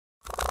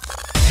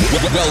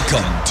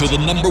Welcome to the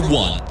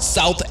 #1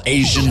 South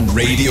Asian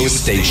radio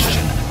station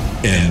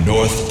in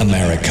North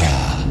America,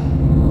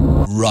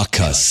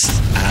 Ruckus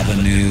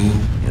Avenue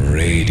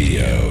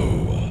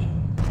Radio.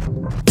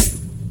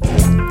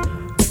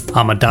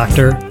 I'm a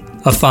doctor,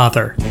 a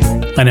father,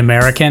 an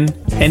American,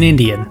 an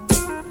Indian.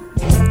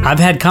 I've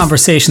had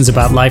conversations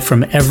about life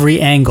from every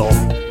angle,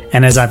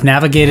 and as I've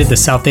navigated the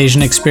South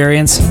Asian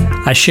experience,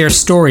 I share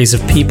stories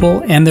of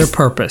people and their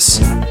purpose.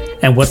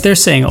 And what they're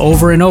saying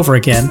over and over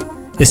again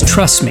is,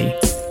 trust me,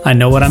 I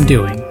know what I'm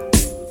doing.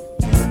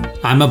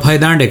 I'm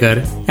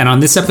Abhay, and on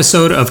this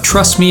episode of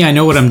Trust Me, I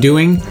Know What I'm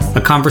Doing, a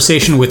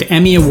conversation with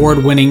Emmy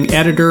Award-winning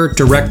editor,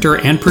 director,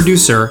 and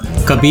producer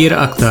Kabir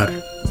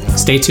Akhtar.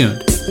 Stay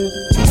tuned.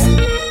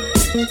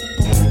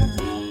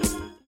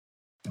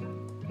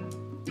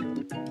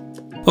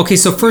 Okay,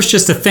 so first,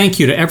 just a thank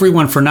you to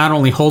everyone for not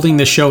only holding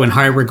this show in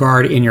high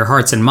regard in your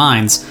hearts and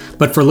minds,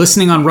 but for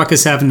listening on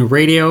Ruckus Avenue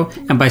Radio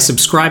and by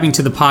subscribing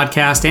to the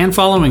podcast and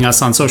following us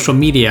on social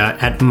media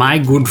at My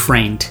Good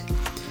Friend.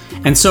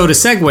 And so to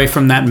segue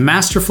from that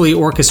masterfully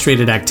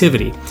orchestrated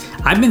activity,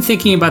 I've been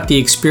thinking about the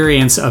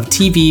experience of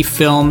TV,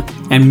 film,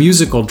 and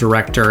musical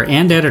director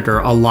and editor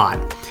a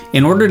lot.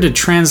 In order to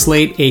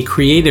translate a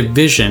creative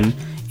vision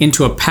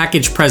into a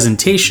packaged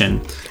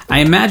presentation, I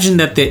imagine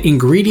that the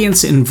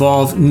ingredients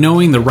involve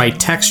knowing the right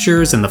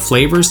textures and the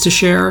flavors to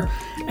share,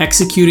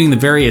 executing the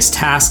various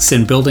tasks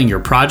in building your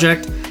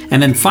project,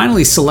 and then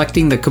finally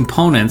selecting the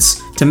components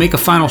to make a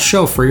final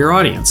show for your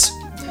audience.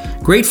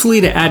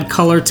 Gratefully, to add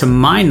color to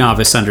my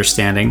novice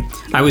understanding,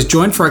 I was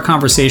joined for a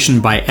conversation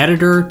by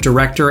editor,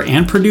 director,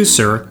 and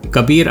producer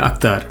Kabir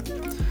Akhtar.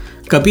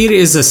 Kabir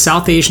is a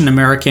South Asian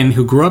American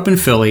who grew up in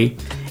Philly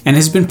and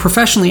has been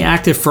professionally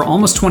active for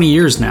almost 20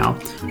 years now,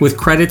 with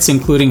credits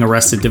including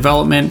Arrested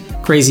Development,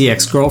 Crazy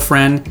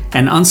Ex-Girlfriend,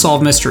 and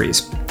Unsolved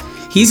Mysteries.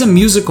 He's a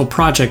musical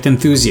project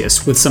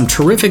enthusiast with some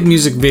terrific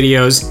music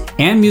videos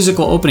and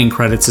musical opening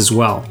credits as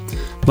well.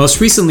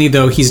 Most recently,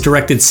 though, he's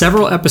directed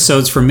several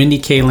episodes for Mindy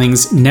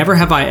Kaling's Never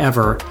Have I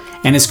Ever,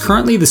 and is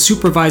currently the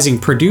supervising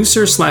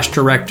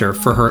producer/director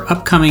for her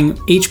upcoming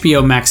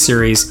HBO Max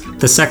series,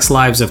 The Sex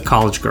Lives of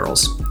College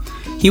Girls.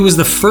 He was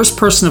the first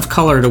person of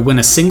color to win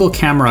a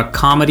single-camera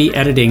comedy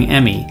editing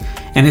Emmy,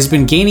 and has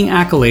been gaining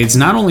accolades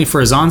not only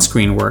for his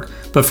on-screen work,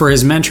 but for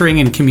his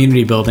mentoring and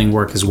community-building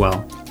work as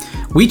well.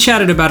 We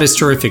chatted about his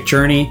terrific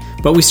journey,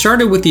 but we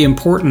started with the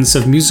importance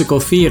of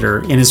musical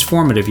theater in his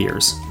formative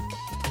years.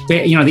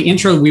 You know, the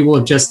intro we will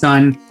have just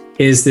done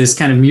is this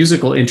kind of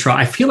musical intro.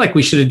 I feel like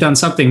we should have done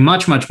something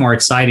much, much more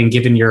exciting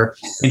given your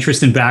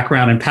interest and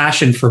background and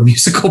passion for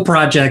musical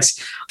projects.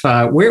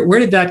 Where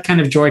did that kind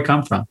of joy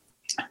come from?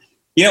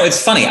 You know,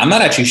 it's funny. I'm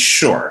not actually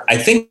sure. I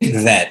think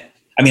that,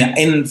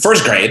 in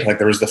first grade, like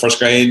there was the first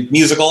grade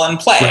musical and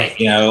play, right.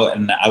 You know,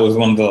 and I was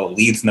one of the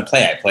leads in the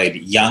play. I played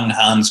young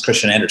Hans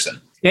Christian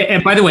Andersen.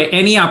 And by the way,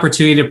 any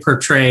opportunity to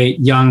portray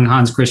young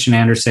Hans Christian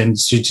Andersen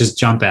should just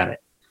jump at it.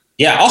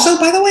 Yeah. Also,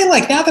 by the way,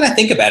 like now that I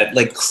think about it,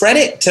 like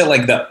credit to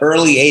like the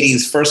early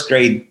 80s first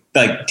grade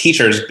like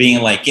teachers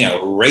being like, you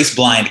know, race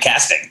blind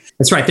casting.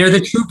 That's right. They're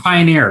the true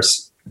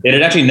pioneers. It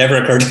had actually never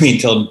occurred to me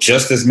until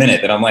just this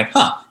minute that I'm like,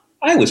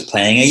 I was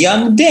playing a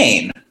young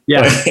Dane.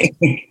 Yeah.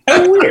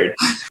 How weird.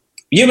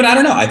 Yeah, but I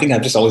don't know. I think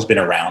I've just always been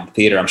around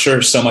theater. I'm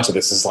sure so much of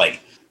this is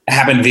like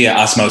happened via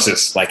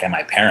osmosis, like at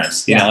my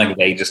parents, you know, like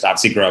they just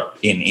obviously grew up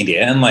in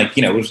India and like,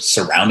 you know, was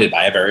surrounded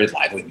by a very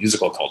lively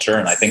musical culture.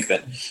 And I think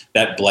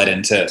that bled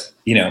into,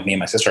 you know, me and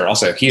my sister are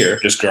also here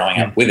just growing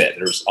up with it.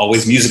 There was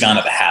always music on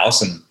at the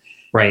house. And,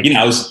 right. You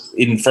know, I was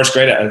in first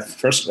grade,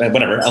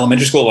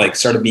 elementary school, like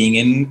started being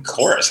in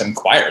chorus and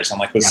choirs and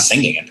like was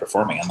singing and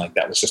performing. And like,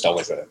 that was just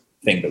always a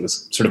thing that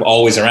was sort of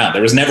always around.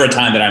 There was never a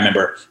time that I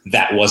remember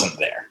that wasn't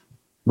there.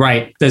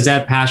 Right. Does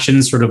that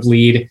passion sort of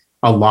lead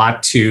a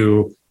lot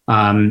to,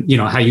 you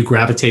know, how you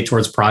gravitate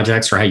towards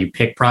projects or how you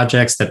pick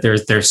projects, that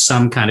there's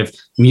some kind of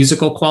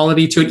musical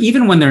quality to it,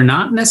 even when they're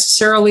not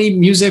necessarily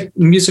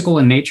musical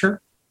in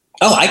nature?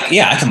 Oh,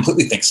 I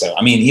completely think so.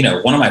 I mean, you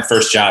know, one of my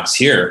first jobs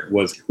here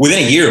was within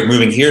a year of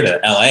moving here to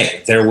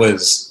LA, there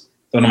was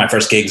one of my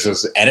first gigs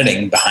was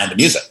editing behind the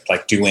music,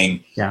 like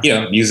doing, you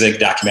know, music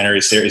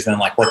documentary series, then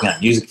like working on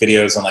music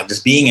videos and like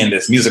just being in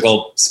this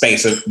musical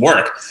space of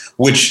work,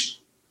 which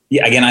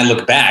again, I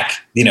look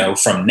back, you know,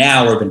 from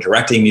now where I've been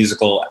directing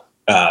musical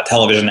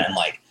television and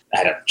like I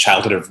had a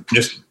childhood of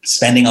just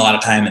spending a lot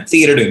of time in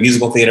theater, doing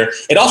musical theater.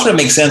 It all sort of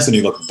makes sense when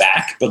you look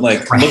back, but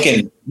like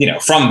looking, you know,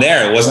 from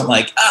there, it wasn't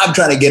like, I'm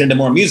trying to get into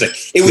more music.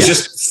 It was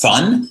just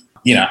fun.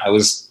 You know, I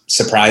was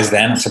surprised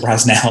then. I'm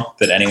surprised now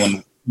that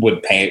anyone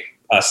would pay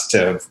us to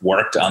have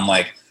worked on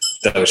like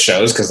those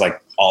shows. Cause like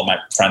all my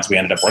friends, we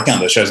ended up working on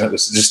those shows and it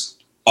was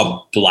just a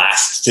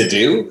blast to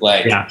do.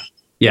 Like,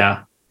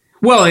 yeah.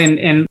 Well,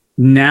 and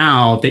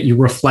now that you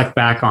reflect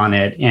back on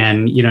it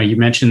and, you know, you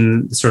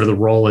mentioned sort of the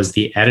role as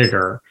the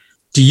editor,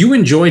 do you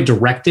enjoy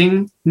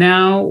directing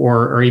now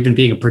or even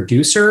being a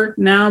producer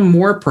now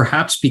more,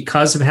 perhaps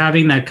because of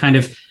having that kind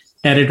of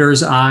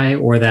editor's eye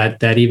or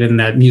that even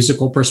that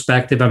musical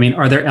perspective? I mean,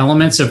 are there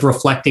elements of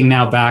reflecting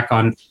now back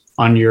on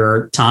on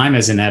your time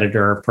as an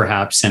editor,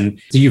 perhaps? And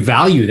do you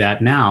value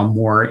that now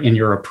more in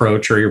your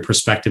approach or your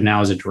perspective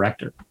now as a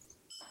director?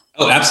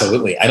 Oh,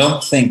 absolutely. I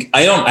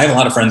have a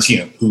lot of friends,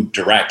 who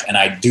direct, and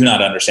I do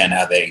not understand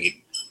how they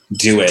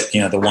do it.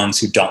 The ones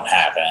who don't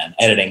have an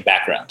editing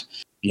background.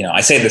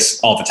 I say this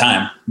all the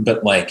time,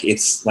 but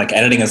it's like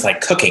editing is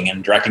like cooking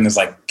and directing is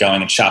like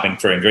going and shopping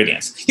for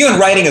ingredients. And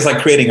writing is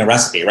like creating a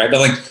recipe, right?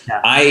 But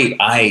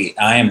I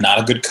am not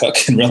a good cook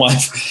in real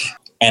life.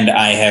 And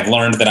I have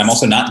learned that I'm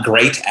also not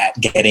great at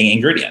getting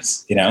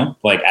ingredients,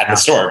 at the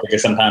store,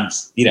 because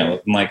sometimes, I'm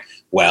like,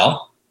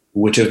 well,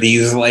 which of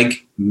these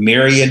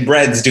myriad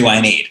breads do I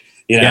need?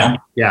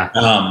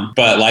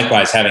 But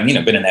likewise, having,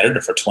 been an editor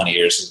for 20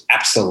 years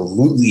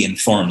absolutely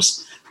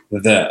informs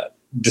the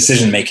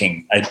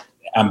decision-making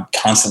I'm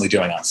constantly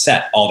doing on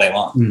set all day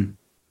long. Mm.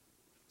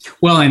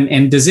 Well,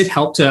 and does it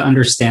help to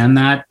understand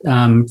that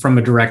from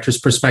a director's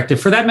perspective,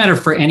 for that matter,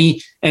 for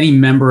any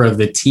member of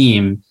the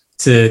team,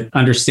 to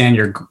understand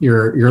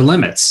your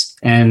limits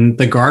and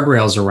the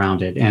guardrails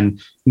around it,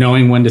 and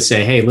knowing when to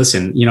say, hey,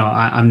 listen,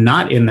 I'm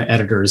not in the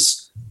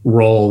editor's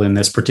role in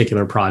this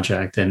particular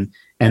project. And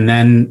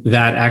then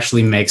that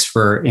actually makes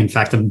for, in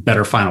fact, a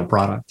better final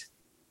product.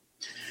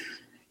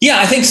 Yeah,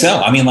 I think so.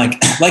 I mean,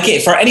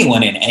 for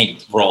anyone in any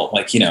role,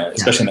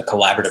 especially in a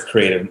collaborative,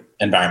 creative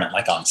environment,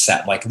 on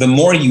set, the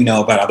more you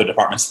know about other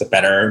departments, the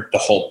better the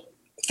whole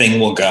thing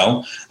will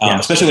go.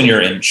 Especially when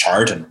you're in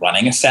charge and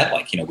running a set,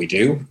 we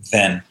do,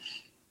 then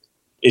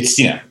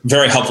it's,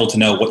 very helpful to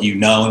know what you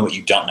know and what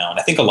you don't know. And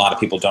I think a lot of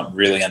people don't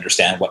really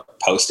understand what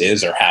post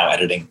is or how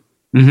editing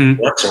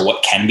works or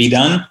what can be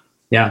done.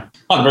 Yeah.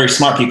 A lot of very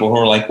smart people who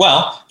are like,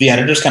 well, the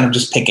editor's kind of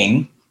just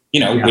picking,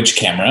 which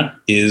camera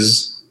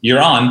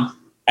you're on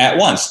at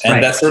once.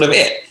 And that's sort of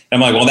it.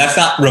 And I'm like, well, that's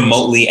not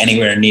remotely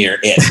anywhere near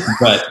it,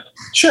 but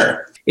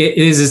sure.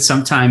 Is it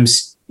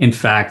sometimes, in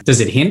fact, does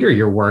it hinder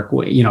your work,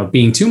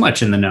 being too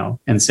much in the know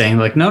and saying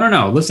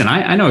no, listen,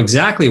 I know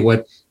exactly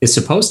what is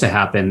supposed to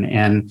happen.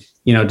 And,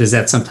 does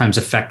that sometimes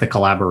affect the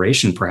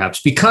collaboration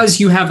perhaps because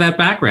you have that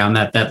background,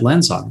 that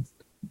lens on it?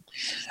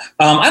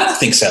 I don't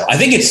think so. I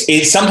think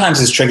it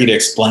sometimes is tricky to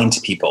explain to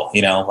people,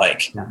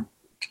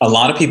 a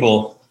lot of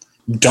people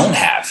don't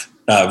have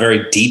a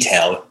very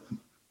detailed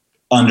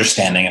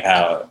understanding of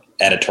how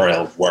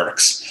editorial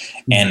works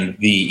and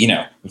the,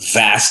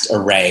 vast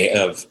array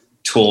of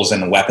tools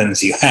and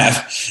weapons you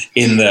have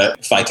in the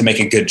fight to make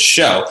a good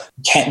show.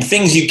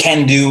 Things you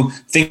can do,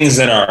 things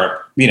that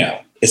are,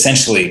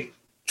 essentially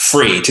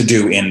free to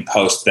do in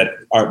post that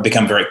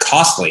become very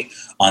costly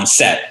on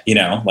set. We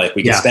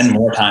can spend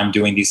more time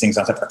doing these things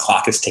on set. The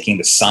clock is ticking,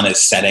 the sun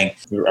is setting,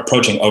 we're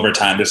approaching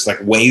overtime. There's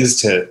ways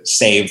to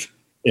save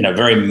in a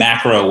very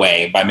macro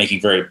way by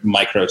making very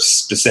micro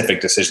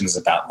specific decisions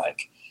about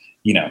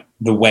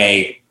the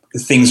way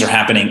things are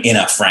happening in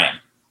a frame.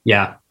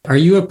 Yeah. Are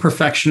you a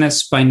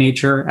perfectionist by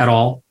nature at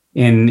all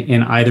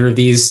in either of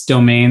these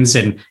domains?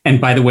 And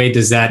by the way,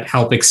 does that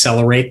help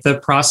accelerate the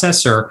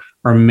process or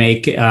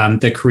make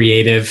the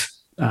creative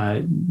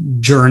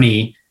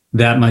journey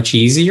that much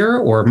easier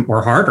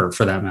or harder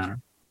for that matter?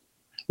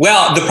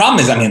 Well, the problem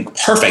is,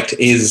 perfect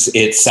is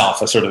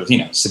itself a sort of,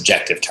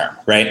 subjective term,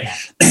 right?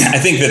 I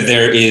think that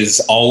there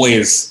is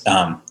always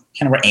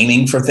we're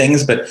aiming for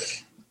things, but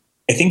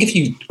I think if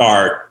you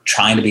are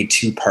trying to be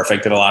too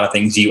perfect at a lot of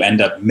things, you end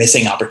up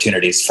missing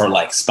opportunities for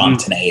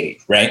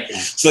spontaneity, right?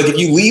 So if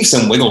you leave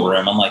some wiggle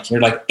room and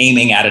you're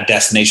aiming at a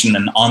destination,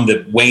 and on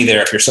the way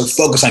there, if you're so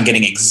focused on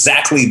getting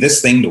exactly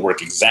this thing to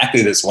work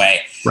exactly this way,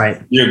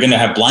 right, you're going to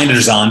have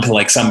blinders on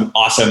to some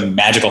awesome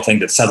magical thing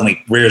that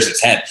suddenly rears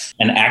its head.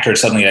 An actor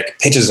suddenly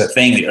pitches a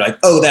thing that you're like,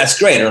 oh, that's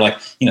great. Or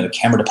the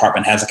camera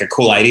department has a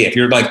cool idea. If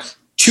you're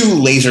too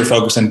laser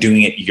focused on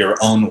doing it your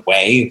own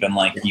way, then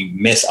you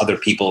miss other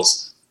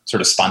people's sort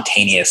of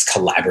spontaneous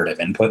collaborative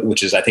input,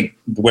 which is, I think,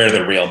 where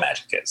the real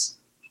magic is.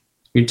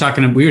 We were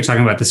talking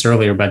about this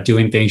earlier about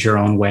doing things your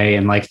own way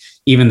and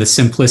even the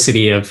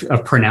simplicity of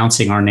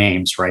pronouncing our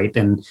names, right?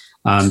 And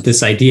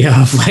this idea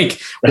of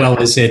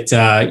well, is it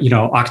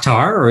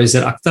Akhtar or is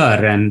it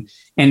Akhtar?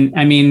 And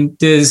I mean,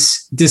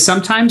 does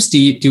sometimes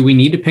do we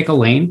need to pick a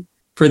lane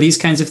for these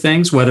kinds of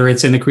things, whether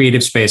it's in the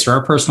creative space or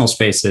our personal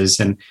spaces?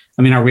 And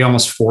I mean, are we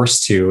almost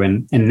forced to?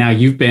 And now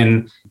you've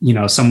been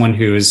someone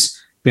who's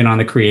been on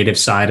the creative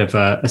side of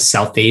a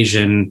South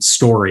Asian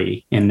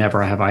story in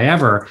Never Have I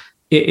Ever.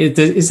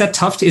 Is that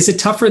tough? Is it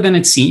tougher than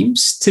it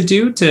seems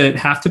to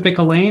have to pick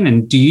a lane?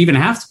 And do you even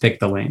have to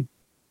pick the lane?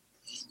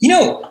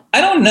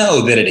 I don't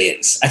know that it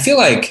is. I feel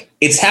like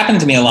it's happened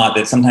to me a lot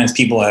that sometimes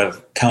people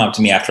have come up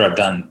to me after I've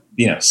done,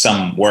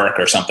 some work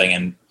or something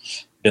and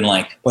been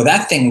like, well,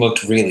 that thing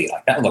looked really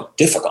that looked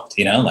difficult,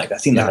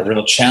 that seemed like a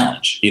real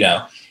challenge,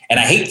 and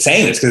I hate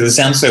saying this because it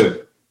sounds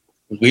so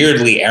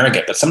weirdly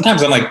arrogant, but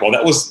sometimes I'm like, well,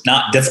 that was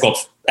not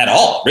difficult at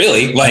all,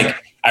 really.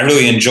 I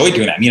really enjoyed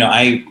doing that.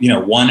 I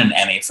won an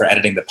Emmy for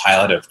editing the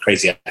pilot of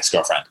Crazy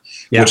Ex-Girlfriend,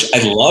 which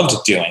I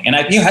loved doing. And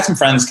I had some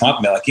friends come up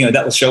and be like,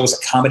 that show was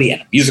a comedy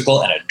and a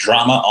musical and a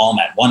drama all in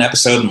that one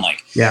episode. And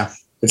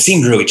it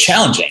seemed really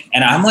challenging.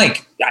 And I'm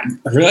like, I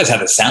realize how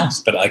this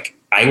sounds, but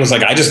I was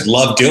like, I just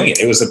loved doing it.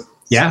 It was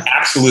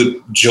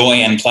absolute joy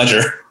and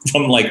pleasure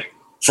from like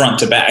front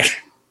to back.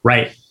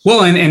 Right.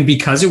 Well, and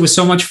because it was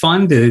so much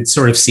fun, did it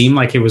sort of seem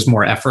like it was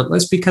more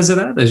effortless because of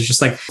that? It was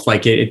just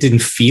like it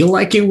didn't feel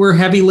like it were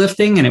heavy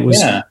lifting, and it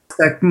was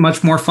like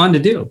much more fun to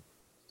do.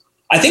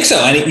 I think so.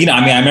 And, you know, I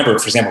mean, I remember,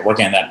 for example,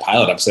 working on that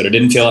pilot episode, it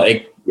didn't feel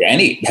like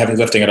any heavy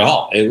lifting at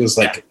all. It was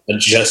like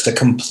just a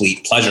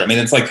complete pleasure. I mean,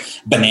 it's like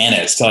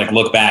bananas to like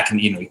look back and,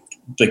 you know,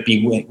 like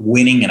be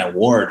winning an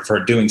award for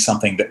doing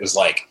something that was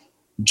like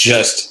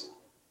just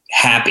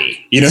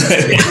happy, you know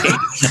what I mean?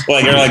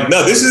 Like, you're like,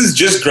 no, this is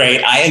just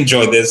great. I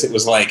enjoyed this. It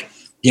was like,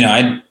 you know,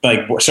 I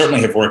like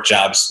certainly have worked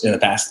jobs in the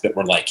past that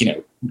were like, you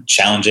know,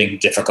 challenging,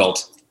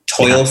 difficult,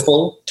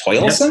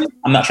 toilsome. Yep.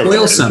 I'm not sure.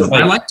 Toilsome.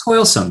 I like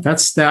toilsome.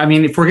 I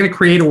mean, if we're going to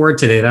create a word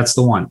today, that's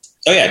the one.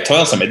 Oh yeah.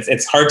 Toilsome.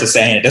 It's hard to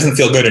say and it doesn't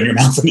feel good in your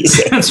mouth when you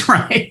say it. That's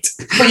right.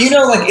 But you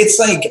know, like, it's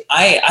like,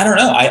 I don't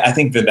know. I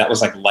think that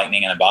was like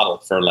lightning in a bottle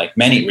for like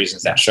many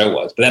reasons that show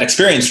was, but that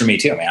experience for me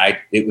too. I mean,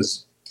 it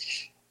was,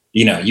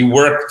 you know, you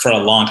work for a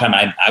long time.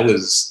 I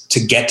was to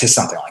get to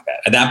something like that.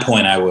 At that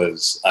point I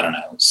was, I don't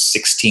know,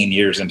 16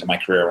 years into my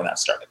career when that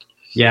started.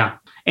 Yeah.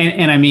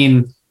 And I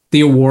mean,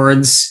 the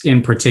awards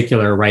in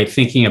particular, right?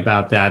 Thinking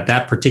about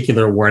that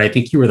particular award, I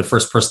think you were the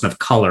first person of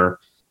color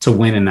to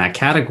win in that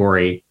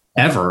category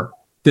ever.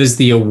 Does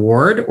the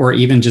award, or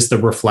even just the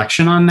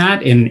reflection on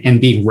that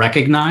and being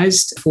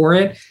recognized for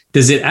it,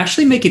 does it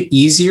actually make it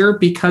easier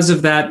because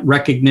of that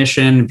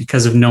recognition,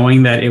 because of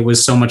knowing that it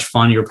was so much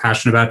fun, you're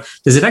passionate about?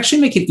 Does it actually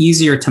make it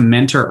easier to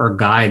mentor or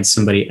guide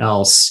somebody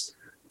else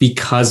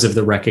because of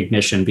the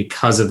recognition,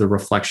 because of the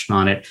reflection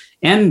on it,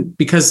 and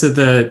because of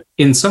the,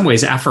 in some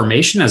ways,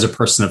 affirmation as a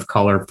person of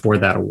color for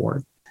that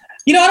award?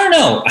 You know, I don't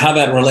know how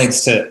that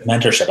relates to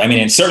mentorship. I mean,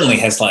 it certainly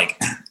has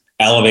like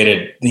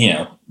elevated, you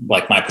know,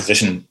 like my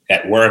position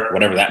at work,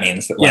 whatever that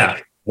means. That like,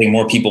 I think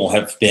more people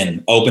have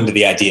been open to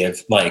the idea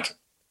of like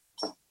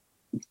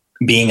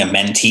being a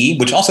mentee,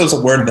 which also is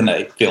a word that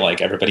I feel like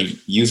everybody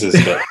uses.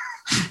 But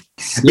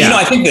you know,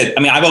 I think that,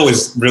 I mean, I've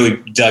always really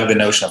dug the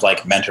notion of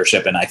like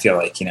mentorship. And I feel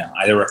like, you know,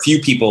 there were a few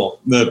people,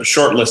 the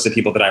short list of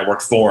people that I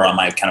worked for on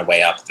my kind of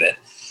way up that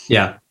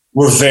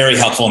were very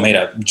helpful and made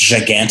a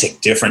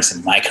gigantic difference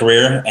in my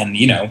career. And,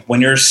 you know,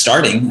 when you're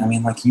starting, I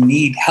mean, like, you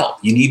need help.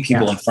 You need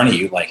people in front of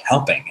you, like,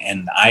 helping.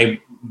 And I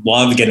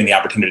love getting the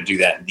opportunity to do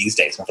that these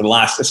days. And for the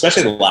last,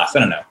 especially the last, I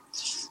don't know,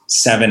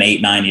 7,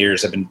 8, 9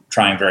 years, I've been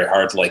trying very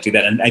hard to like do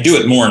that. And I do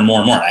it more and more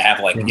and more. I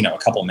have like, you know, a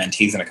couple of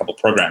mentees and a couple of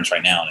programs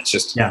right now. And it's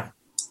just,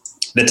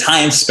 the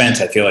time spent,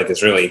 I feel like,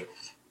 is really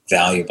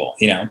valuable.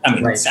 You know, I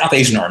mean, South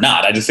Asian or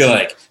not, I just feel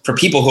like for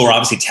people who are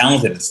obviously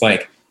talented, it's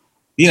like,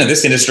 you know,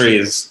 this industry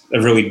is a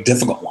really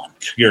difficult one.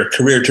 Your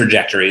career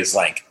trajectory is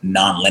like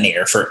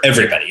non-linear for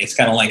everybody. It's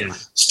kind of like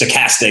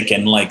stochastic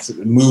and like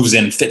moves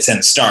in, fits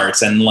and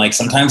starts, and like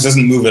sometimes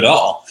doesn't move at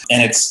all.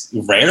 And it's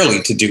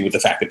rarely to do with the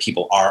fact that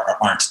people are or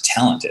aren't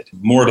talented.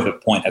 More to the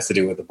point has to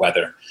do with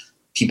whether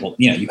people,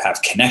 you know, you have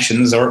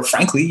connections, or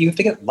frankly, you have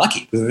to get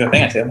lucky. This is the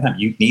thing I say all the time.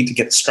 You need to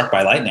get struck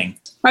by lightning.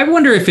 I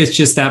wonder if it's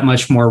just that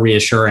much more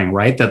reassuring,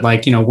 right? That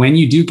like, you know, when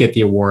you do get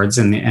the awards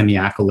and the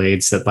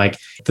accolades, that like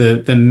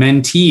the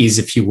mentees,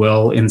 if you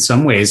will, in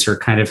some ways are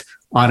kind of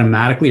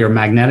automatically or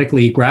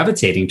magnetically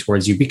gravitating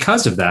towards you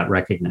because of that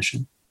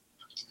recognition.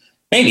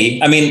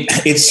 Maybe. I mean,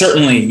 it's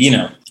certainly, you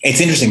know,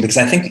 it's interesting because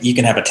I think you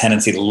can have a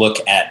tendency to look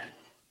at,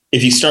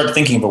 if you start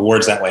thinking of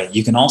awards that way,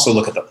 you can also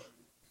look at the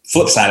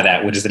flip side of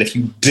that, which is that if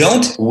you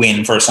don't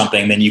win for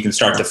something, then you can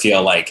start to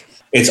feel like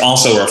it's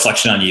also a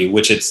reflection on you,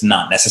 which it's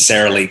not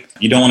necessarily.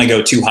 You don't want to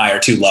go too high or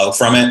too low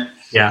from it.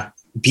 Yeah.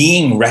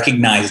 Being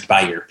recognized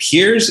by your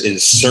peers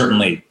is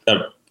certainly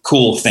a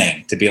cool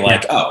thing to be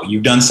like, oh,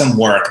 you've done some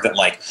work that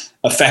like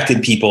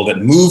affected people, that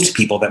moved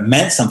people, that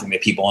meant something to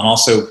people, and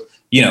also,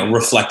 you know,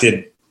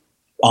 reflected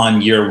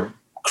on your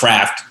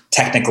craft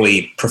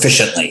technically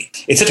proficiently.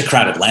 It's such a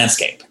crowded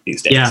landscape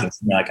these days. Yeah.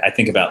 It's, you know, like I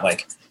think about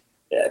like,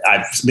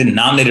 I've been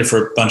nominated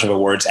for a bunch of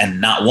awards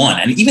and not won.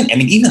 And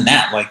even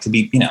that, like to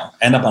be, you know,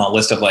 end up on a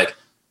list of like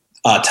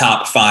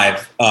top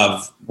 5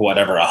 of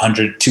whatever,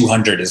 100,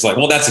 200 is like,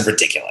 well, that's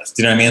ridiculous.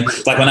 Do you know what I mean?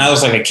 Like when I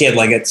was like a kid,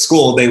 like at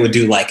school, they would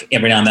do like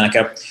every now and then like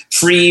a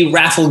free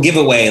raffle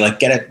giveaway, like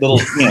get a little,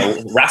 you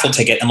know, raffle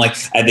ticket. And like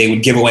they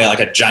would give away like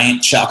a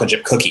giant chocolate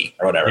chip cookie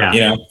or whatever,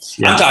 you know,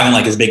 I'm talking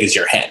like as big as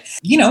your head.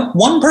 You know,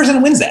 one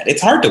person wins that.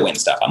 It's hard to win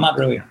stuff. I don't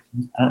really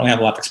have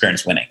a lot of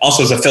experience winning.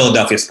 Also, as a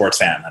Philadelphia sports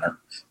fan, I don't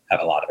have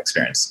a lot of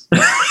experience.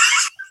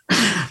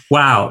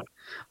 Wow.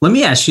 Let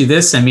me ask you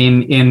this. I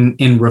mean,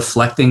 in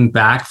reflecting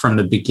back from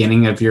the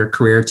beginning of your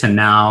career to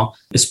now,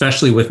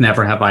 especially with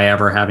Never Have I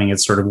Ever having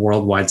its sort of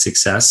worldwide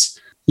success,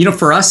 you know,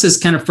 for us as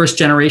kind of first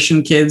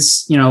generation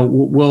kids, you know,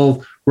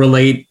 we'll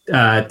relate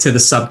to the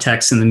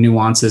subtext and the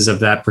nuances of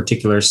that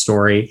particular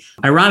story.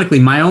 Ironically,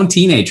 my own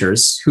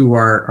teenagers who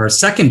are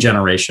second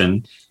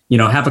generation, you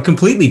know, have a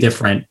completely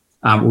different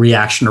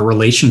reaction or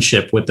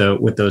relationship with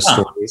those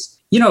stories.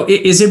 You know,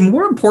 is it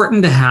more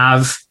important to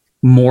have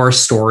more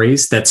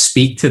stories that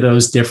speak to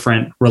those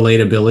different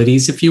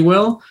relatabilities, if you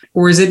will?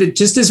 Or is it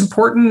just as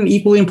important,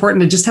 equally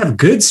important to just have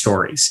good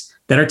stories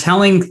that are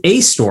telling a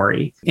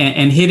story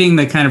and hitting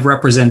the kind of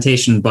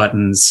representation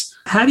buttons.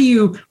 How do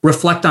you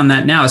reflect on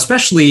that now?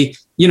 Especially,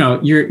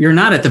 you're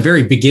not at the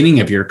very beginning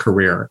of your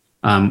career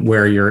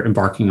where you're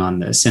embarking on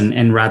this,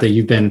 and rather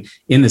you've been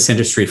in this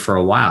industry for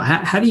a while.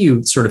 How do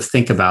you sort of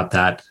think about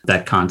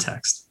that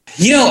context?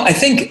 I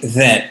think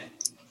that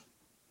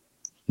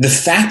the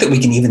fact that we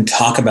can even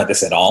talk about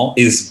this at all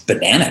is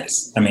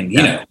bananas. I mean,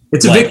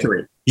 it's a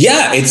victory.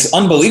 Yeah, it's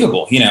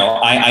unbelievable.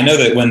 I know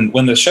that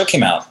when the show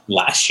came out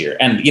last year,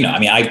 and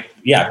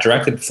I've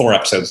directed 4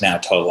 episodes now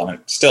total. I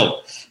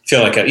still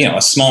feel like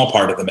a small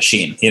part of the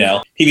machine.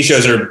 TV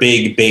shows are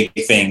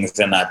big things,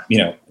 and not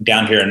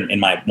down here in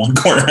my one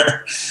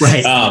corner.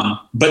 Right.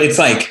 But it's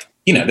like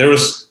there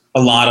was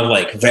a lot of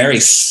like very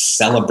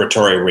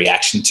celebratory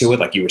reaction to it,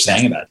 like you were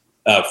saying about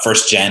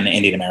first gen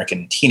Indian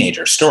American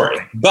teenager story.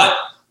 But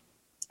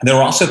there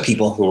were also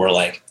people who were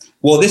like,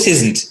 well, this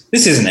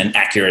isn't an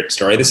accurate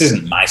story. This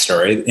isn't my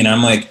story.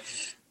 I'm like,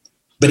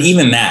 but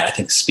even that I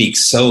think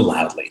speaks so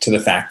loudly to the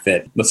fact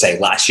that, let's say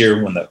last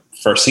year when the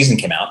first season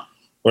came out,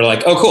 we're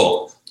like, oh,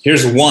 cool.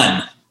 Here's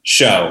one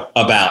show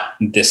about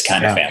this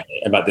kind of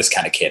family, about this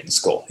kind of kid in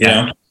school. You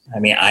know, I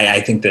mean,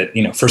 I think that,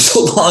 for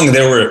so long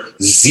there were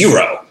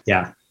 0.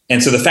 Yeah.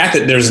 And so the fact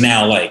that there's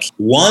now like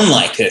one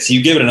like this,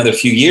 you give it another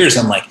few years,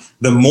 I'm like,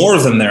 the more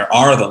of them there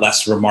are, the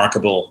less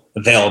remarkable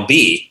they'll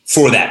be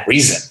for that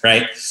reason,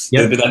 right? Yep.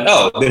 They'll be like,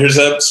 oh, there's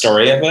a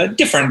story of a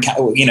different,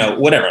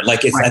 whatever.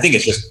 Like, I think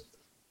it's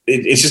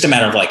just a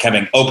matter of like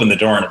having opened the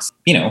door, and it's,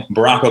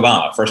 Barack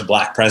Obama, first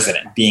black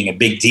president, being a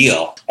big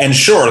deal. And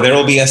sure, there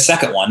will be a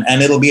second one,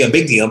 and it'll be a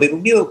big deal. But it'll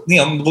be,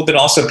 a little bit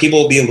also,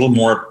 people will be a little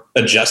more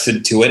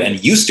adjusted to it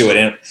and used to it,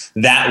 and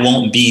that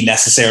won't be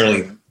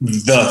necessarily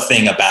the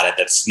thing about it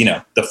that's,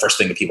 the first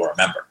thing that people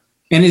remember.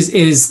 And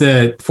is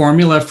the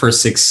formula for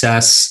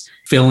success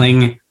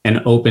filling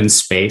an open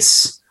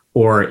space,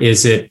 or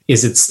is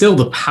it still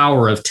the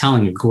power of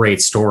telling a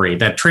great story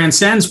that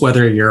transcends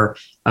whether you're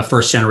a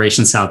first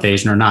generation South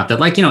Asian or not,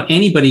 that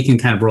anybody can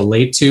kind of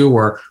relate to,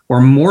 or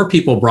more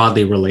people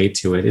broadly relate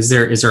to it? Is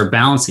there a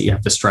balance that you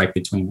have to strike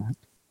between that?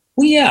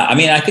 Well, yeah. I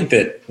mean, I think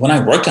that when I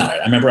worked on it,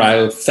 I remember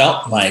I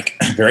felt like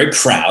very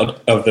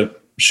proud of the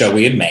show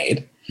we had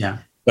made. Yeah.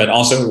 But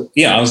also,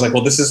 I was like,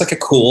 well, this is like a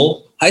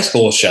cool high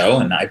school show.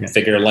 And I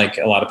figure like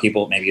a lot of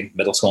people maybe in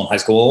middle school and high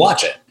school will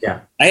watch it.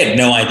 Yeah. I had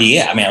no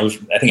idea. I mean,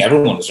 I think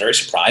everyone was very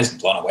surprised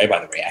and blown away by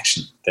the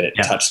reaction that it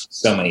touched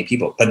so many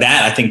people. But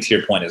that, I think, to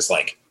your point, is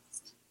like,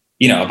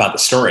 about the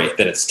story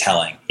that it's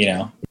telling,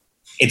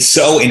 it's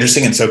so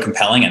interesting and so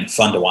compelling and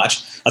fun to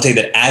watch. I'll tell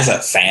you that as a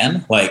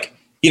fan, like,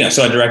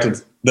 so I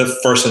directed the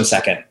first and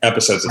second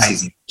episodes of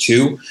season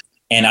 2,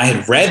 and I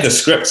had read the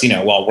scripts,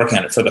 while working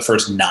on it for the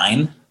first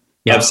 9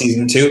 of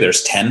season 2.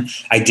 There's 10.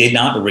 I did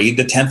not read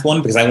the 10th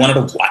one because I wanted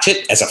to watch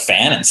it as a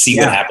fan and see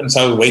what happened.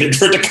 So I waited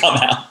for it to come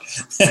out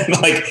and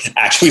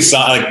actually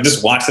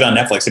just watched it on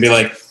Netflix and be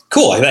like,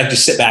 cool. I could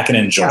just sit back and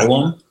enjoy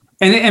one.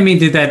 And I mean,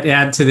 did that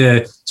add to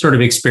the sort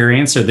of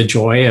experience or the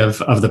joy of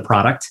the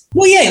product?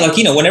 Well, yeah,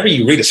 whenever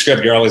you read a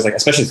script, you're always like,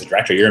 especially as a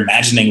director, you're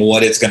imagining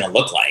what it's going to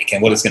look like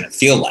and what it's going to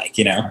feel like,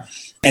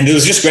 And it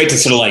was just great to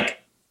sort of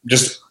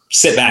just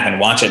sit back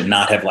and watch it and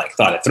not have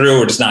thought it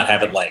through, or just not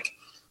have it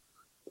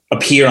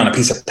appear on a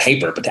piece of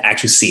paper, but to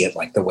actually see it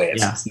the way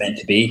it's meant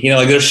to be. There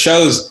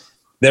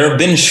have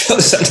been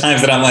shows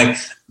sometimes that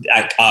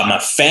I'm a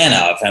fan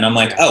of, and I'm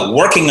like, oh,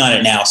 working on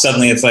it now,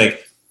 suddenly it's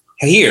like,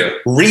 here,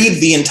 read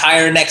the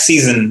entire next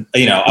season,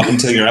 up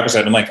until your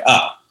episode. I'm like,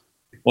 oh,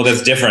 well,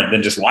 that's different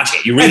than just watching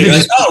it. You read it, you're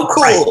like, oh,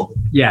 cool. Right.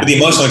 Yeah. But the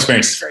emotional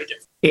experience is very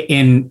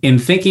different. In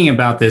thinking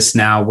about this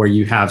now, where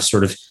you have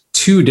sort of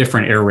 2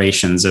 different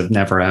iterations of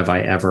Never Have I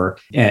Ever,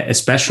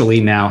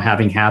 especially now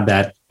having had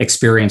that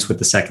experience with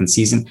the second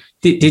season,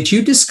 did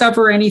you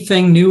discover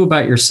anything new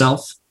about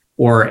yourself,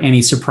 or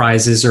any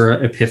surprises or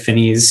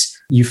epiphanies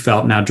you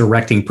felt now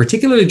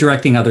particularly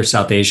directing other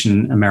South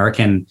Asian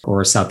American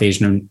or South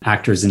Asian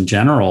actors in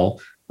general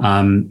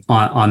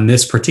on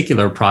this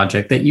particular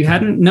project that you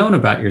hadn't known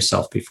about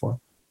yourself before?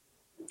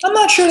 I'm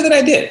not sure that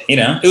I did.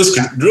 It was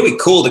really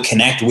cool to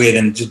connect with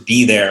and just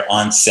be there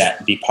on set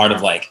and be part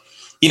of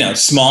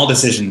small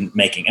decision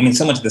making. I mean,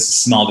 so much of this is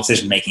small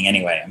decision making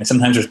anyway. I mean,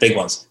 sometimes there's big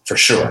ones for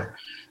sure.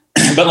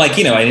 But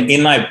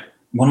in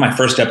one of my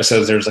first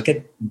episodes, there was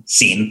a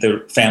scene,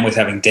 the family's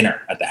having dinner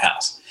at the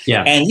house.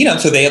 Yeah. And,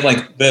 so they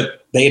had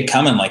they had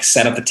come and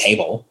set up the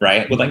table,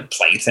 right, with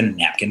plates and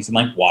napkins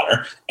and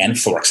water and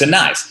forks and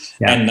knives.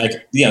 Yeah. And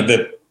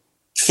the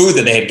food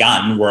that they had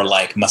gotten were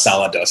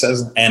masala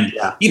dosas. And,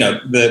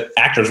 the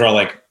actors were all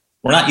like,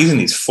 we're not using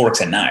these forks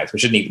and knives. We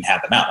shouldn't even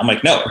have them out. I'm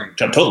like, no,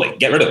 totally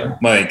get rid of them.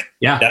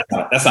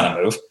 That's not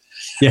a move.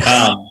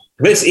 Yeah.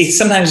 But it's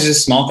sometimes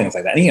just small things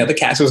like that. And, the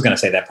cast was going to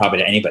say that probably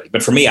to anybody.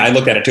 But for me, I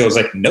looked at it too. I was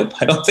like, nope,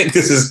 I don't think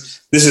this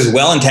is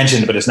well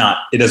intentioned, but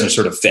it doesn't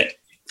sort of fit.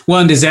 Well,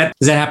 and does that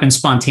happen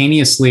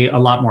spontaneously a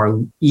lot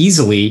more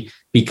easily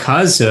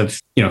because of,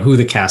 who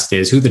the cast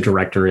is, who the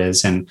director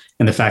is, and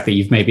the fact that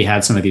you've maybe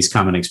had some of these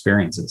common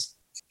experiences?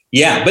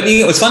 Yeah. But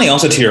it's funny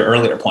also, to your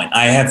earlier point,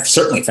 I have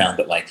certainly found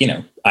that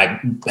I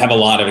have a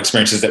lot of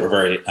experiences that were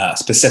very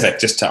specific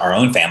just to our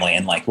own family,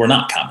 and like, we're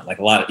not common. Like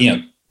a lot of,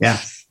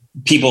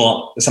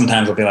 people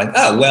sometimes will be like,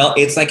 oh, well,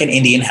 it's like an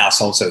Indian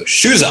household, so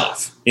shoes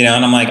off,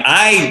 and I'm like,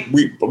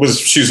 was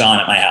shoes on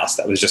at my house.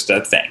 That was just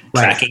a thing.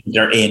 Right. Tracking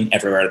dirt in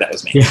everywhere. That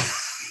was me. Yeah.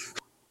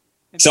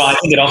 So I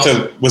think it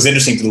also was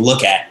interesting to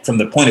look at from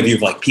the point of view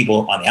of like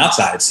people on the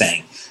outside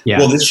saying,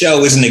 well, this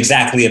show isn't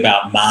exactly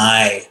about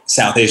my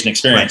South Asian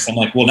experience. Right. I'm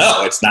like, well,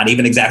 no, it's not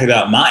even exactly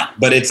about mine,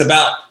 but it's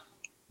about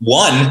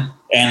one.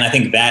 And I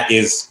think that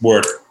is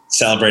worth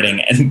celebrating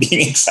and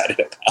being excited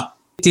about.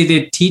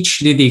 Did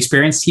the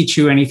experience teach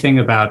you anything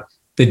about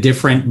the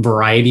different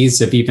varieties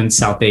of even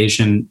South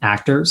Asian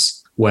actors?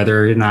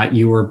 Whether or not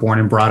you were born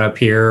and brought up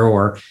here,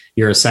 or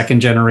you're a second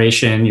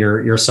generation,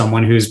 you're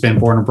someone who's been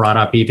born and brought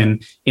up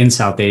even in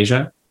South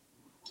Asia?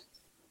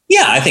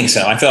 Yeah, I think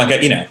so. I feel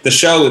like, the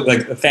show,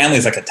 like the family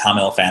is like a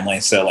Tamil family.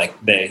 So like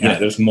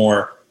there's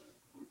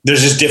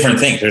just different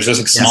things. There's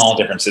just like small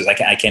differences.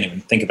 I can't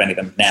even think of any of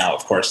them now,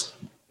 of course,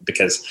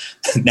 because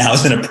now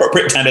is an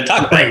appropriate time to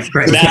talk about it.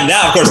 Right.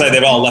 Now, of course,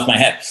 they've all left my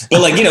head.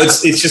 But like,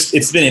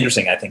 it's been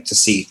interesting, I think, to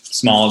see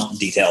small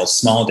details,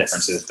 small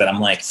differences that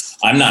I'm like,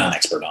 I'm not an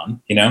expert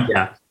on,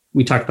 Yeah.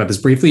 We talked about this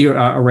briefly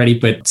already,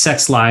 but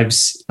Sex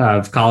Lives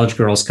of College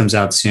Girls comes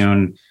out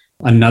soon.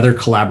 Another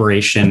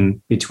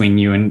collaboration between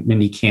you and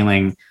Mindy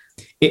Kaling.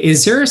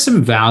 Is there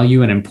some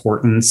value and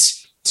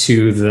importance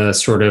to the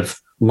sort of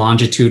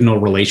longitudinal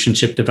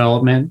relationship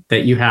development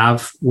that you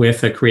have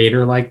with a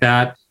creator like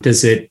that?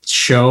 Does it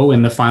show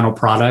in the final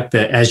product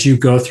that as you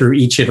go through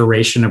each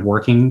iteration of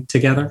working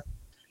together?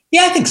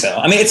 Yeah, I think so.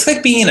 I mean, it's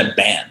like being in a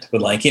band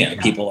with like,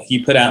 people,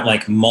 you put out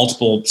like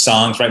multiple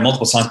songs, put out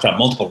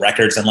multiple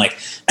records. And like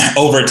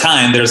over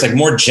time, there's like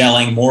more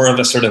gelling, more of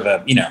a sort of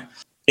a,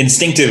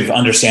 instinctive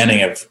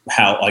understanding of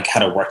how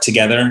to work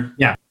together.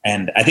 Yeah.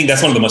 And I think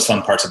that's one of the most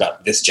fun parts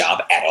about this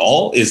job at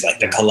all is like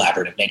the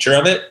collaborative nature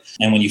of it.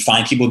 And when you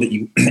find people that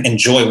you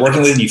enjoy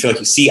working with and you feel like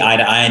you see eye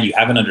to eye and you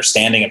have an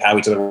understanding of how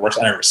each other works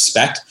and a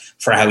respect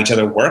for how each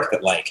other work,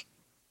 that like,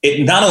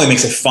 it not only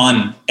makes it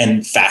fun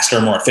and faster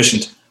and more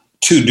efficient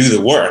to do the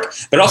work,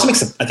 but it also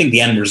makes, I think,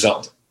 the end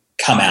result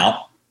come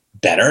out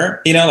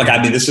better.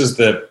 This is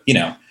the,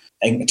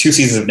 2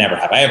 seasons of Never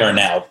Have I Ever,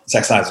 now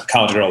Sex Lives of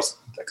College Girls,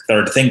 the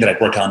third thing that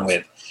I've worked on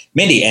with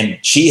Mindy, and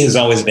she has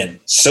always been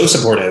so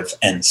supportive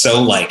and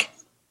so like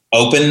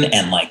open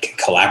and like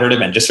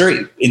collaborative and just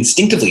very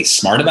instinctively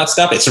smart about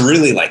stuff. It's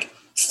really like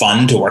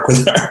fun to work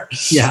with her.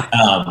 Yeah.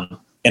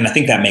 And I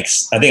think that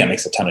makes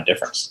a ton of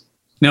difference.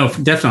 No,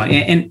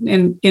 definitely.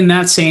 And in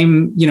that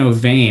same,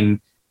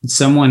 vein,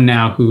 someone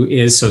now who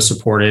is so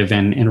supportive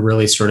and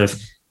really sort of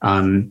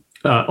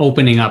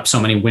opening up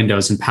so many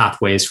windows and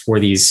pathways for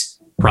these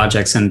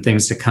projects and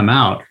things to come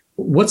out.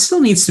 What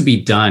still needs to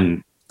be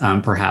done,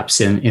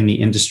 perhaps in the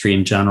industry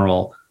in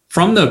general,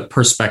 from the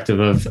perspective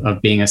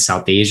of being a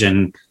South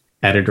Asian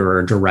editor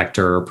or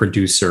director or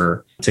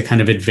producer, to kind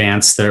of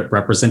advance the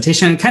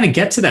representation and kind of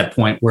get to that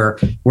point where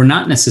we're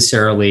not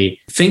necessarily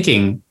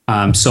thinking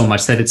so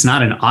much that it's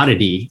not an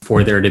oddity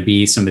for there to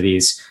be some of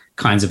these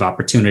kinds of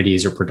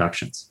opportunities or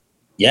productions?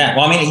 Yeah.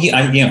 Well,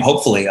 I mean,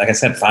 hopefully, like I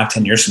said,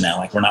 5-10 years from now,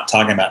 like we're not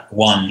talking about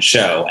one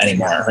show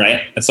anymore,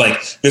 right? It's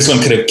like this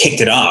one could have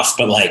kicked it off,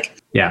 but like,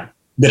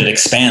 that it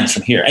expands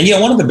from here. And,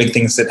 one of the big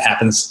things that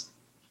happens,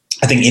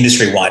 I think,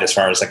 industry-wide as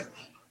far as like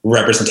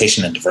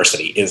representation and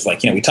diversity is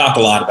like, we talk a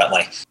lot about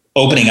like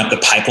opening up the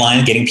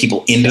pipeline, getting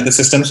people into the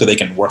system so they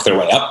can work their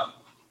way up.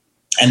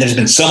 And there's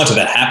been so much of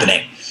that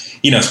happening,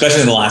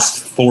 especially in the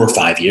last 4 or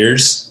 5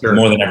 years,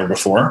 more than ever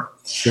before.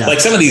 Yeah. Like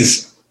some of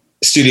these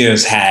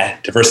studios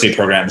had diversity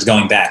programs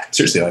going back,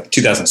 seriously, like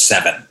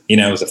 2007,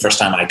 it was the first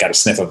time I got a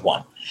sniff of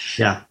one.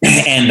 Yeah.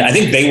 And I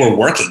think they were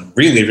working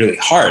really, really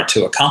hard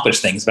to accomplish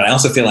things, but I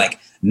also feel like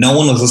no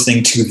one was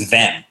listening to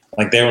them.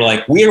 Like they were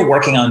like, we are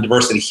working on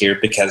diversity here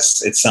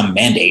because it's some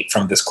mandate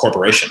from this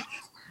corporation.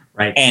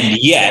 Right. And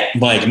yet,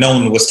 like, no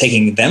one was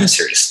taking them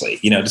seriously,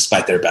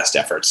 despite their best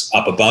efforts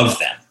up above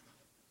them.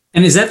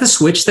 And is that the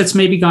switch that's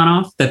maybe gone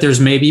off? That there's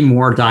maybe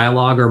more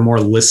dialogue or more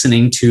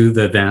listening to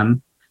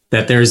them?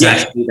 That there's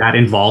actually that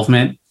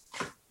involvement?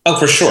 Oh,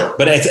 for sure.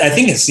 But I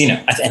think it's,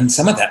 and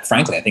some of that,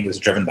 frankly, I think is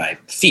driven by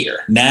fear.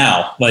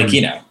 Now, like,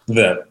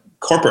 the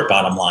corporate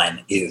bottom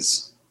line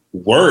is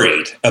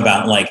worried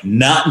about like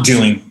not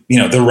doing,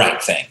 the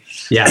right thing.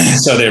 Yeah.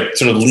 So they're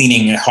sort of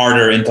leaning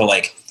harder into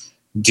like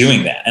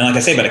doing that. And like I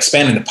say, about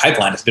expanding the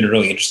pipeline has been a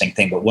really interesting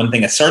thing. But one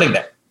thing that's starting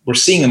that we're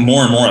seeing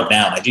more and more of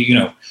now, I do,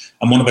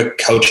 I'm one of the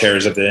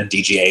co-chairs of the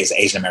DGA's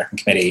Asian American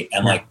Committee.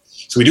 And like,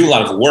 so we do a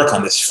lot of work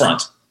on this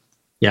front.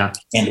 Yeah.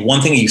 And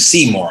one thing you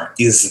see more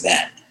is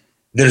that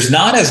there's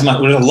not as much,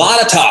 there's a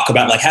lot of talk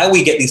about like how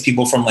we get these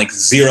people from like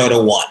 0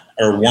 to 1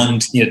 or 1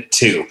 to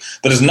 2,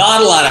 but there's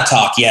not a lot of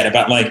talk yet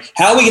about like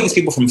how we get these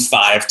people from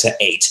 5 to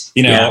 8,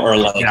 or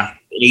like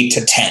 8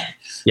 to 10.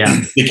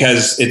 Yeah.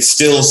 Because it's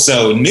still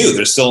so new.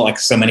 There's still like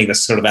so many of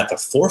us sort of at the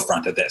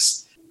forefront of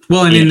this.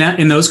 Well, and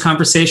in those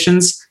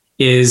conversations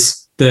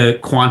is the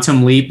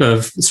quantum leap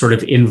of sort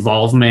of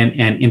involvement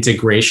and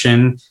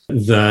integration,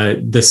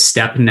 the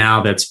step now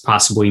that's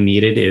possibly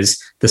needed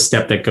is the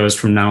step that goes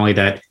from not only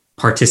that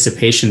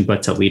participation,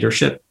 but to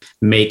leadership,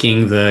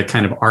 making the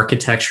kind of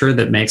architecture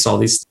that makes all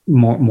these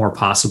more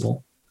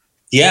possible.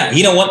 Yeah.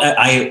 You know what?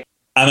 I'm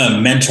a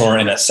mentor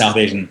in a South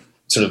Asian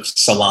sort of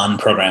salon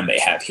program they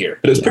have here.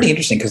 But it was pretty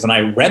interesting because when I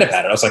read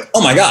about it, I was like,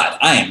 oh my God,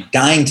 I am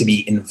dying to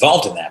be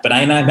involved in that. But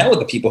I met with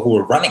the people who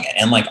were running it,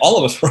 and like all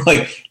of us were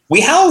like,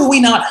 how have we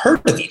not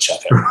heard of each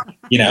other?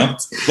 You know,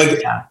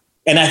 like,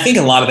 and I think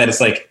a lot of that is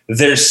like,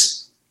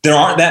 there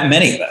aren't that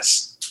many of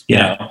us, you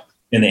know,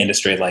 in the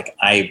industry. Like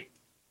I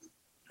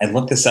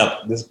looked this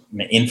up, this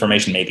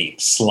information may be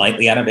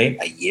slightly out of date,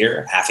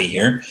 half a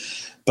year,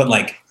 but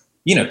like,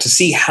 you know, to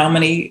see how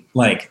many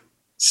like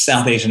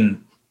South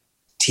Asian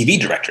TV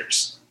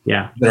directors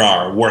there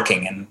are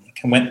working, and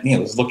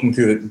was looking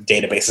through the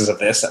databases of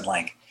this and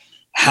like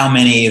how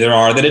many there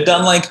are that have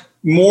done like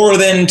more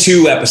than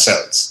 2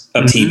 episodes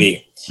of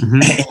TV in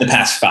the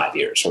past 5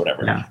 years or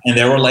whatever. Yeah. And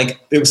there were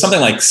like, it was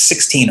something like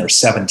 16 or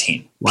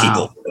 17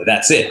 people.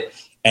 That's it.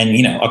 And,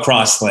 you know,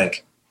 across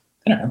like,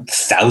 I don't know,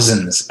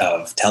 thousands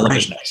of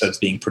television episodes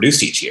being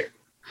produced each year.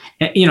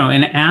 You know,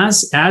 and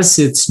as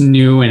it's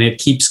new and it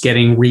keeps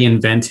getting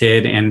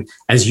reinvented, and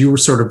as you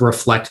sort of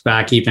reflect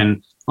back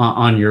even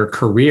on your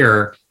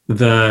career,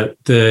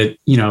 the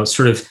you know,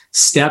 sort of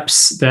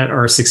steps that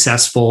are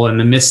successful and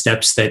the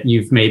missteps that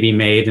you've maybe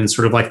made, and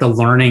sort of like the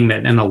learning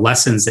that and the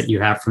lessons that you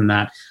have from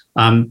that.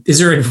 Is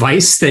there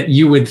advice that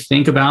you would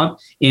think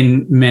about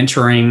in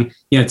mentoring,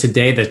 you know,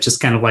 today that just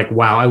kind of like,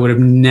 wow, I would have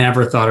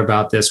never thought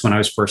about this when I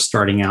was first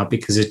starting out,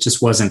 because it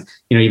just wasn't,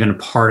 you know, even a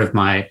part of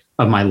my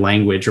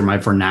language or my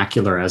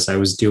vernacular as I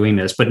was doing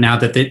this. But now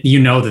that you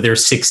know that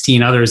there's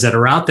 16 others that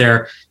are out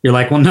there, you're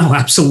like, well, no,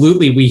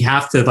 absolutely. We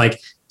have to like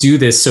do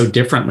this so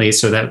differently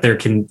so that there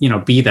can, you know,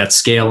 be that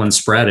scale and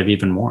spread of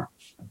even more.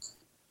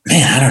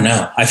 Man, I don't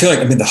know. I feel like,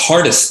 I mean, the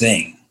hardest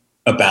thing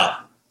about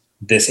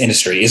this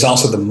industry is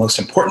also the most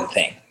important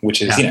thing,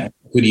 which is, you know,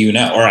 who do you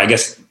know? Or I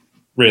guess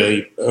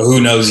really, who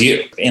knows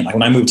you? And like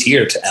when I moved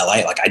here to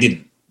LA, like I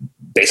didn't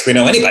basically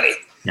know anybody.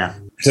 Yeah.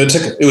 So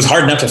it was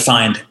hard enough to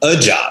find a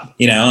job,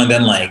 you know, and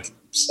then like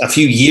a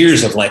few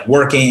years of like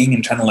working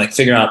and trying to like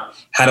figure out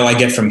how do I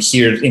get from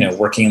here, you know,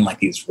 working in like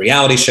these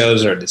reality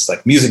shows or this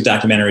like music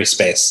documentary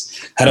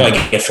space. How do I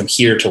get from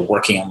here to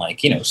working on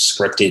like, you know,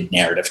 scripted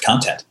narrative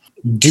content?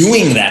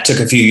 Doing that took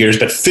a few years,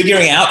 but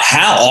figuring out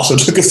how also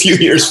took a few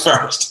years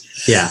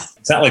first. Yeah.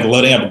 It's not like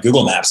loading up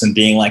Google Maps and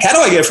being like, how do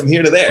I get from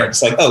here to there?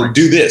 It's like, oh,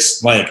 do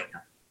this. Like,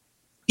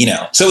 you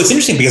know, so it's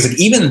interesting because like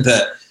even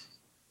the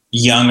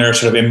younger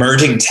sort of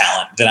emerging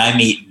talent that I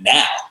meet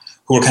now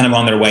who are kind of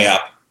on their way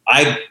up,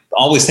 I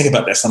always think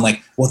about this. I'm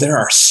like, well, there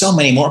are so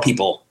many more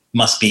people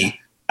must be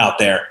out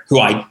there who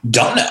I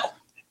don't know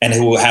and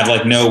who have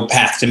like no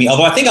path to me.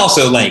 Although I think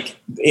also like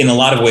in a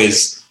lot of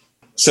ways,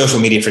 social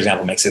media, for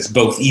example, makes this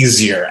both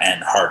easier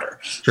and harder.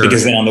 Sure.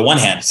 Because then on the one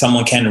hand,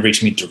 someone can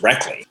reach me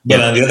directly.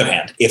 But on the other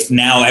hand, if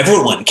now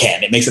everyone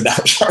can, it makes it that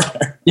much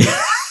harder.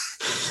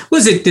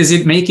 Does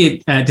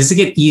it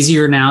get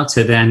easier now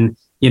to then,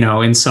 you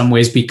know, in some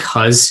ways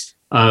because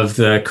of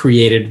the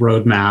created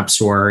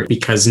roadmaps, or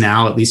because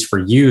now, at least for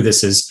you,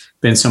 this has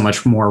been so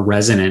much more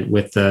resonant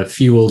with the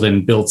fueled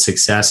and built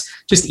success,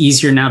 just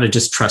easier now to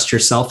just trust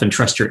yourself and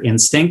trust your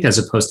instinct as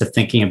opposed to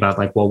thinking about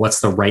like, well,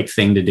 what's the right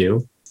thing to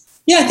do?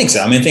 Yeah, I think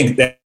so. I mean, I think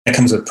that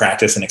comes with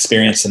practice and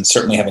experience, and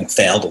certainly having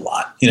failed a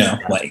lot, you know,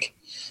 like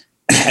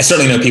I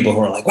certainly know people who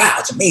are like, wow,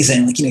 it's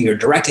amazing. Like, you know, you're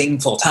directing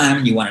full time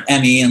and you won an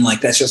Emmy. And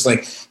like, that's just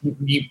like,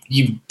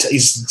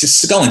 it's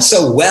just going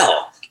so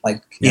well.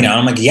 Like, you know,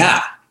 I'm like,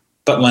 yeah,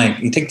 but like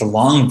you take the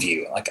long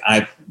view, like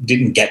I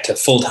didn't get to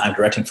full-time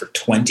directing for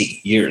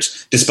 20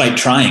 years, despite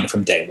trying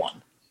from day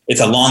one.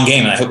 It's a long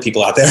game. And I hope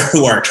people out there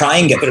who are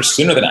trying get there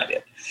sooner than I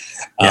did.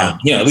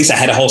 You know, at least I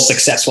had a whole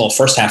successful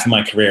first half of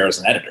my carear as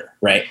an editor.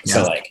 Right. Yeah.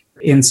 So like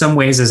in some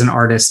ways as an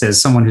artist,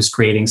 as someone who's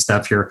creating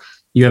stuff,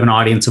 you have an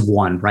audience of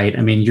one, right?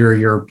 I mean, you're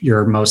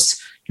your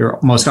most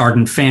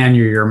ardent fan,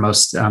 you're your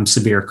most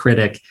severe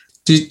critic.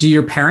 Do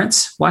your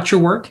parents watch your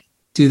work?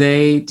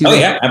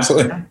 Yeah,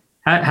 absolutely.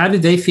 How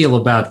did they feel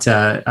about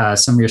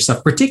some of your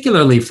stuff,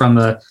 particularly from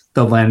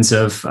the lens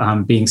of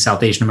being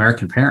South Asian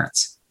American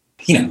parents?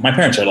 You know, my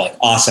parents are like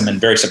awesome and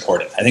very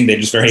supportive. I think they're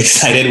just very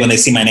excited when they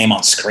see my name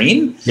on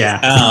screen. Yeah.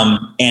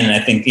 And I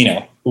think, you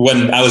know,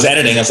 when I was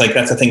editing, I was like,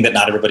 that's a thing that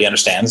not everybody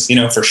understands, you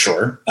know, for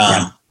sure.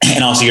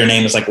 And also your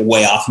name is like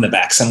way off in the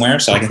back somewhere.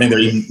 So I can think they're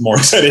even more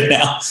excited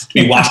now to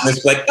be watching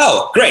this. Like,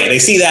 oh, great. They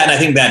see that. And I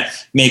think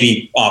that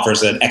maybe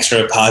offers an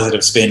extra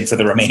positive spin for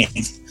the remaining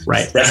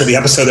rest of the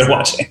episode they're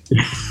watching.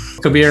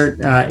 Kabir,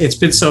 it's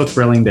been so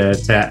thrilling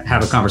to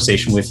have a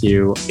conversation with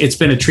you. It's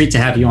been a treat to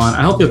have you on.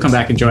 I hope you'll come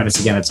back and join us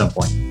again at some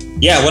point.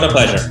 Yeah, what a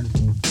pleasure.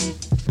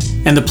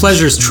 And the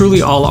pleasure is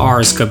truly all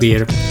ours,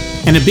 Kabir.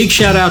 And a big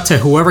shout out to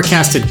whoever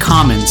casted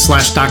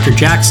Common/Dr.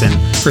 Jackson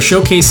for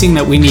showcasing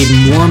that we need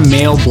more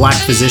male Black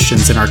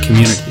physicians in our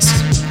communities.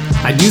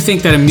 I do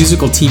think that a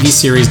musical TV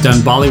series done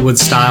Bollywood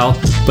style,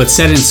 but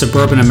set in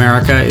suburban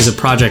America is a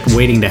project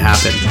waiting to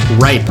happen.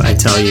 Ripe, I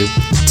tell you.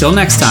 Till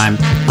next time,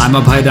 I'm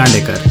Abhay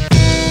Dandekar.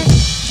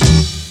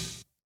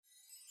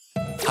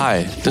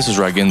 Hi, this is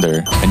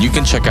Raginder, and you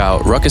can check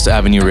out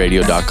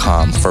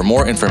ruckusavenueradio.com for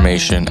more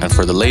information and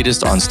for the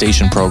latest on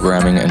station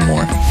programming and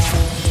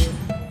more.